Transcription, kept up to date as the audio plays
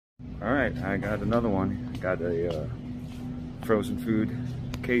All right, I got another one. Got a frozen food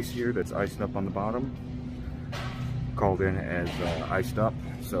case here that's iced up on the bottom. Called in as iced up,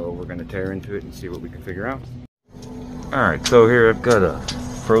 so we're gonna tear into it and see what we can figure out. All right, so here I've got a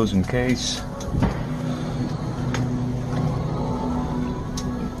frozen case,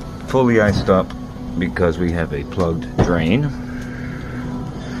 fully iced up because we have a plugged drain. So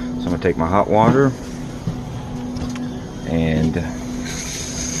I'm gonna take my hot water and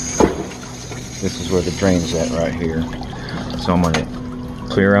this is where the drain's at right here. So I'm gonna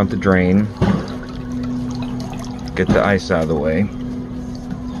clear out the drain, get the ice out of the way,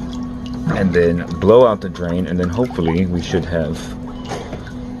 and then blow out the drain, and then hopefully we should have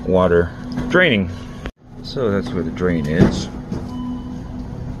water draining. So that's where the drain is.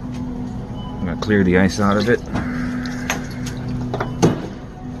 I'm gonna clear the ice out of it.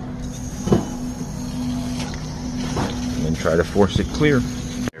 And then try to force it clear.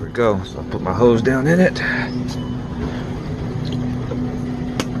 There we go. So I'll put my hose down in it.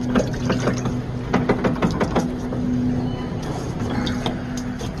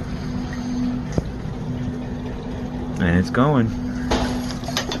 And it's going.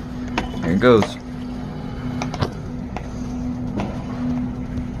 There it goes.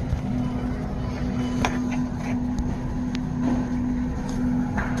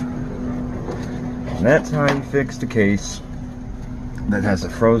 And that's how you fix the case that has a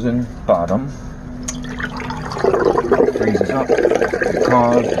frozen bottom. It freezes up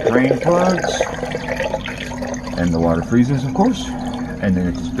because the drain plugs and the water freezes, of course, and then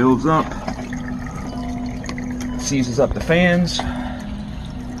it just builds up, seizes up the fans,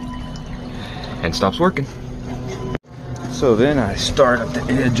 and stops working. So then I start at the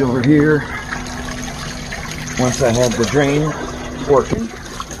edge over here. Once I have the drain working,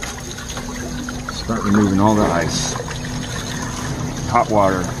 start removing all the ice. Hot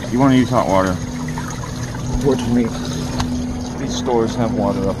water. You want to use hot water. Fortunately, these stores have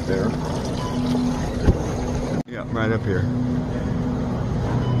water up there. Yeah, right up here.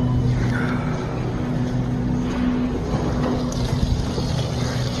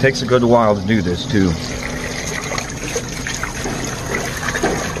 Takes a good while to do this too.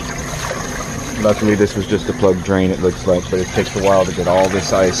 Luckily this was just a plug drain, it looks like, but it takes a while to get all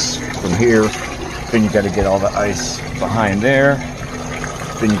this ice from here. Then you got to get all the ice behind there.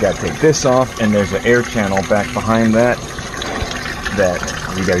 Then you got to take this off, and there's an air channel back behind that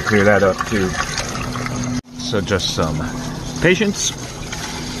you got to clear that up too. So just some patience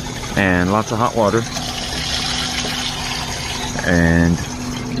and lots of hot water, and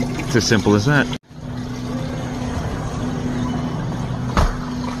it's as simple as that.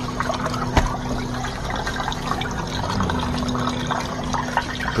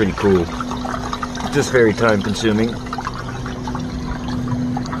 Pretty cool. Just very time consuming.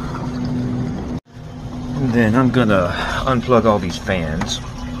 And then I'm gonna unplug all these fans.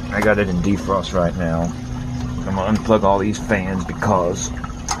 I got it in defrost right now. I'm gonna unplug all these fans because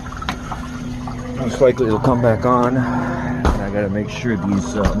most likely it'll come back on. And I gotta make sure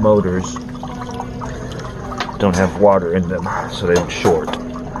these motors don't have water in them so they don't short.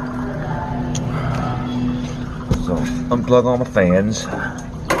 So unplug all my fans.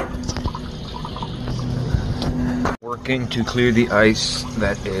 Working to clear the ice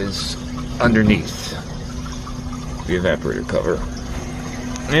that is underneath the evaporator cover.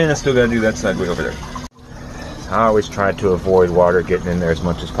 And I still gotta do that side way over there. I always try to avoid water getting in there as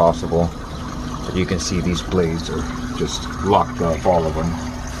much as possible. But you can see these blades are just locked up, all of them.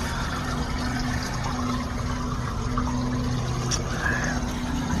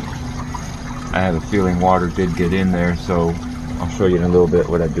 I have a feeling water did get in there, so I'll show you in a little bit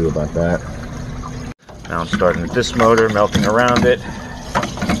what I do about that. Now I'm starting with this motor, melting around it.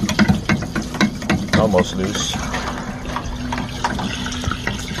 Almost loose.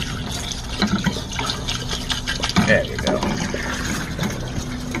 There you go.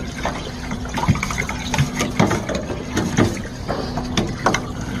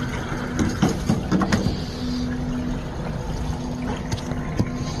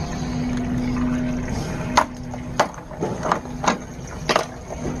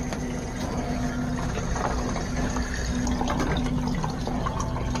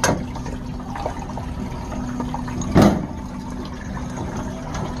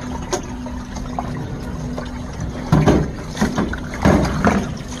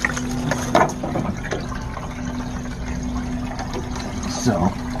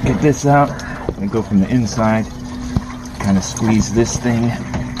 So, get this out, and go from the inside, kind of squeeze this thing,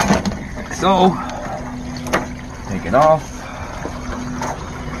 like so, take it off,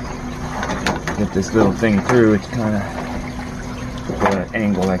 get this little thing through. It's kind of going at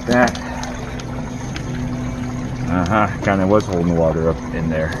angle like that. Kind of was holding the water up in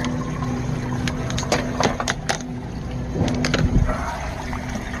there.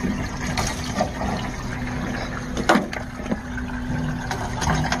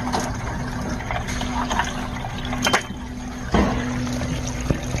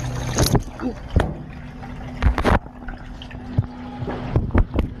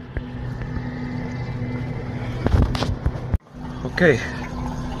 Okay,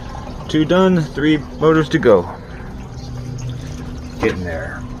 2 done, 3 motors to go. Getting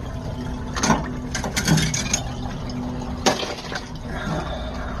there.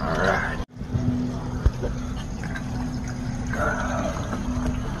 Alright.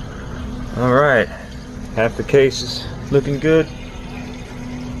 Alright, half the case is looking good.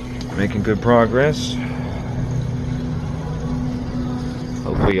 Making good progress.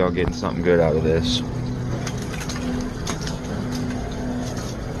 Hopefully y'all getting something good out of this.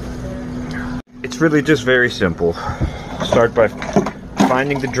 It's really just very simple. Start by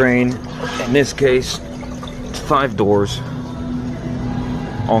finding the drain. In this case, it's 5 doors,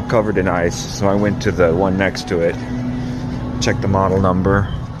 all covered in ice. So I went to the one next to it, checked the model number.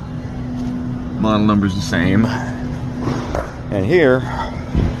 Model number's the same. And here,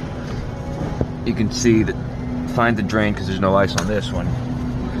 you can see that, find the drain because there's no ice on this one.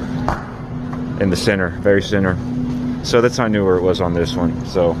 In the center, very center. So that's how I knew where it was on this one.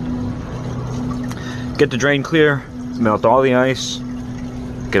 So get the drain clear, melt all the ice,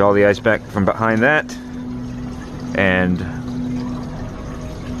 get all the ice back from behind that, and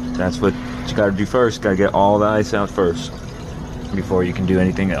that's what you gotta do first. Gotta get all the ice out first before you can do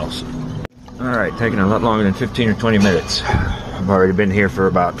anything else. Alright, taking a lot longer than 15 or 20 minutes. I've already been here for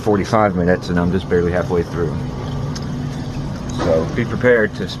about 45 minutes and I'm just barely halfway through. So be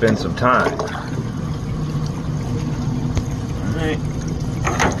prepared to spend some time. Alright.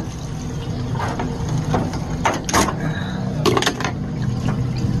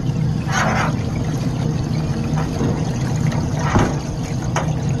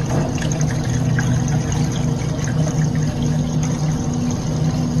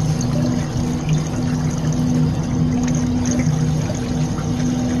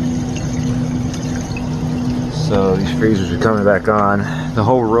 So these freezers are coming back on. The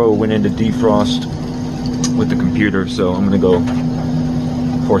whole row went into defrost with the computer, so I'm gonna go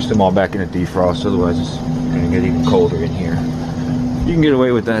force them all back into defrost, otherwise it's gonna get even colder in here. You can get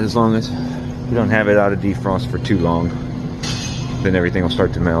away with that as long as you don't have it out of defrost for too long. Then everything will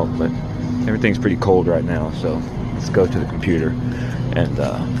start to melt, but everything's pretty cold right now, so let's go to the computer and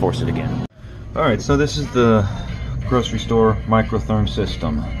force it again. Alright, so this is the grocery store microtherm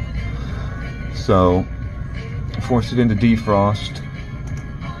system. So force it into defrost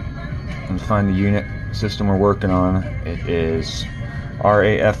and find the unit system we're working on. It is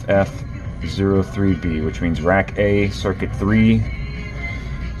RAFF03B, which means rack A, circuit 3. So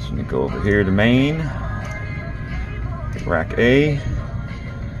I'm gonna go over here to main, rack A.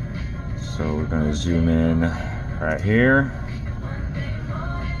 So we're gonna zoom in right here,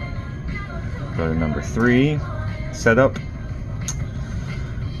 go to number 3, setup.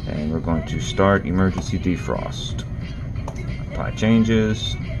 And we're going to start emergency defrost. Apply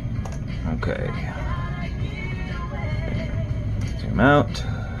changes. Okay. Zoom out.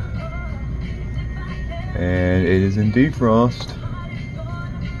 And it is in defrost.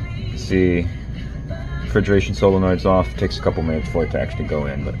 See, refrigeration solenoid's off. Takes a couple minutes for it to actually go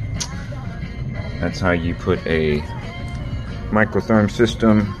in, but that's how you put a microtherm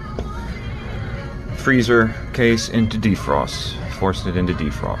system freezer case into defrost. Forced it into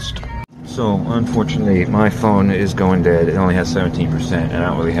defrost. So unfortunately my phone is going dead. It only has 17% and I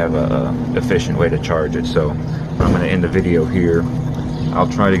don't really have a efficient way to charge it, so I'm going to end the video here. I'll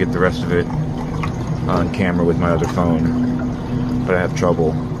try to get the rest of it on camera with my other phone, but I have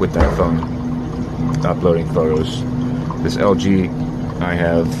trouble with that phone uploading photos. This LG I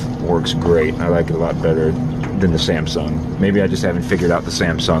have works great. I like it a lot better than the Samsung. Maybe I just haven't figured out the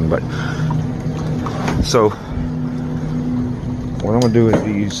Samsung, but so what I'm gonna do with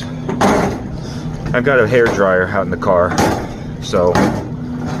these, I've got a hair dryer out in the car, so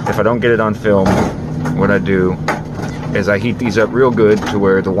if I don't get it on film, what I do is I heat these up real good to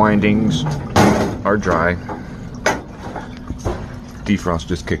where the windings are dry. Defrost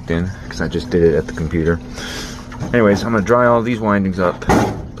just kicked in because I just did it at the computer. Anyways, I'm gonna dry all these windings up,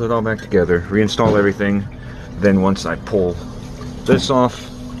 put it all back together, reinstall everything. Then once I pull this off,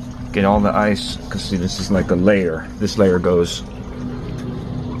 get all the ice, because see, this is like a layer. This layer goes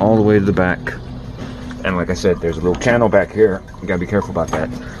all the way to the back, and like I said, there's a little channel back here. You gotta be careful about that.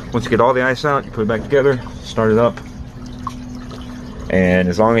 Once you get all the ice out, you put it back together, start it up, And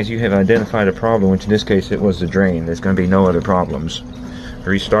as long as you have identified a problem, which in this case it was the drain, there's going to be no other problems.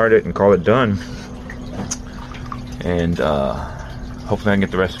 Restart it and call it done. And hopefully I can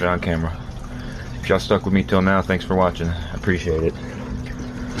get the rest of it on camera. If y'all stuck with me till now, thanks for watching. I appreciate it.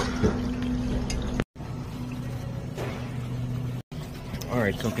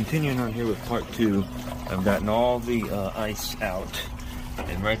 Alright, so continuing on here with part 2, I've gotten all the ice out.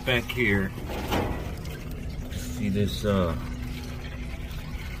 And right back here, see this, right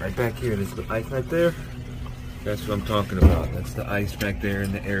back here, there's the ice right there. That's what I'm talking about. That's the ice back there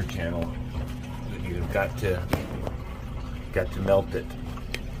in the air channel. You've got to melt it,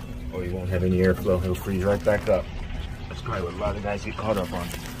 or you won't have any airflow. It'll freeze right back up. That's probably what a lot of guys get caught up on.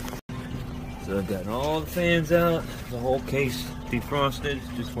 So I've gotten all the fans out, the whole case defrosted.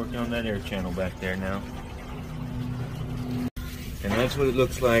 Just working on that air channel back there now. And that's what it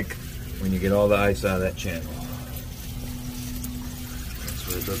looks like when you get all the ice out of that channel. That's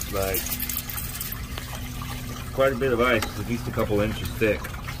what it looks like. Quite a bit of ice, at least a couple inches thick.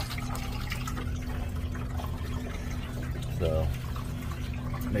 So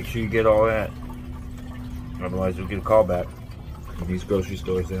make sure you get all that. Otherwise you'll get a callback. In these grocery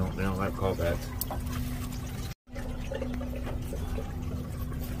stores, they don't like callbacks.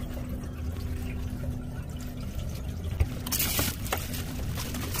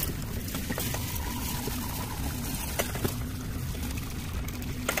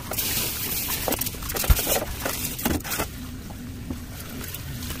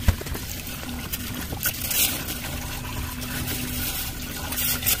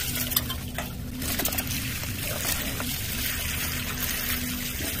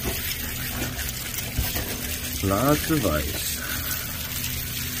 Lots of ice.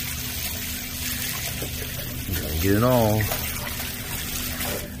 Gotta get it all.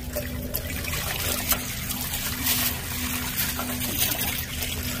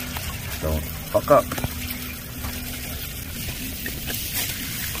 Don't fuck up.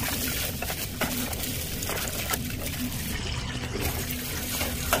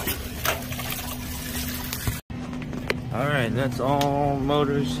 Alright, that's all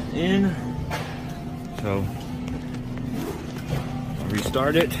motors in. So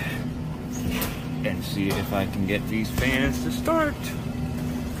restart it and see if I can get these fans to start.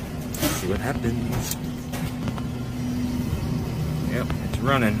 See what happens. Yep, it's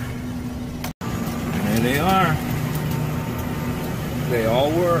running. And there they are. They all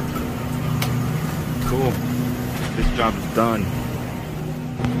work. Cool. This job is done.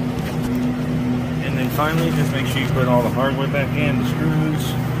 And then finally, just make sure you put all the hardware back in, the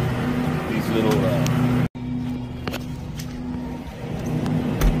screws, these little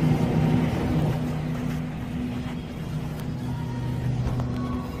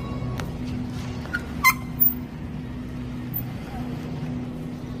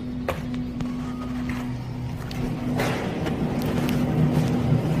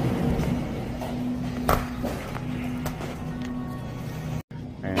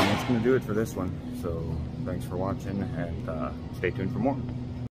And that's going to do it for this one. So thanks for watching, and stay tuned for more.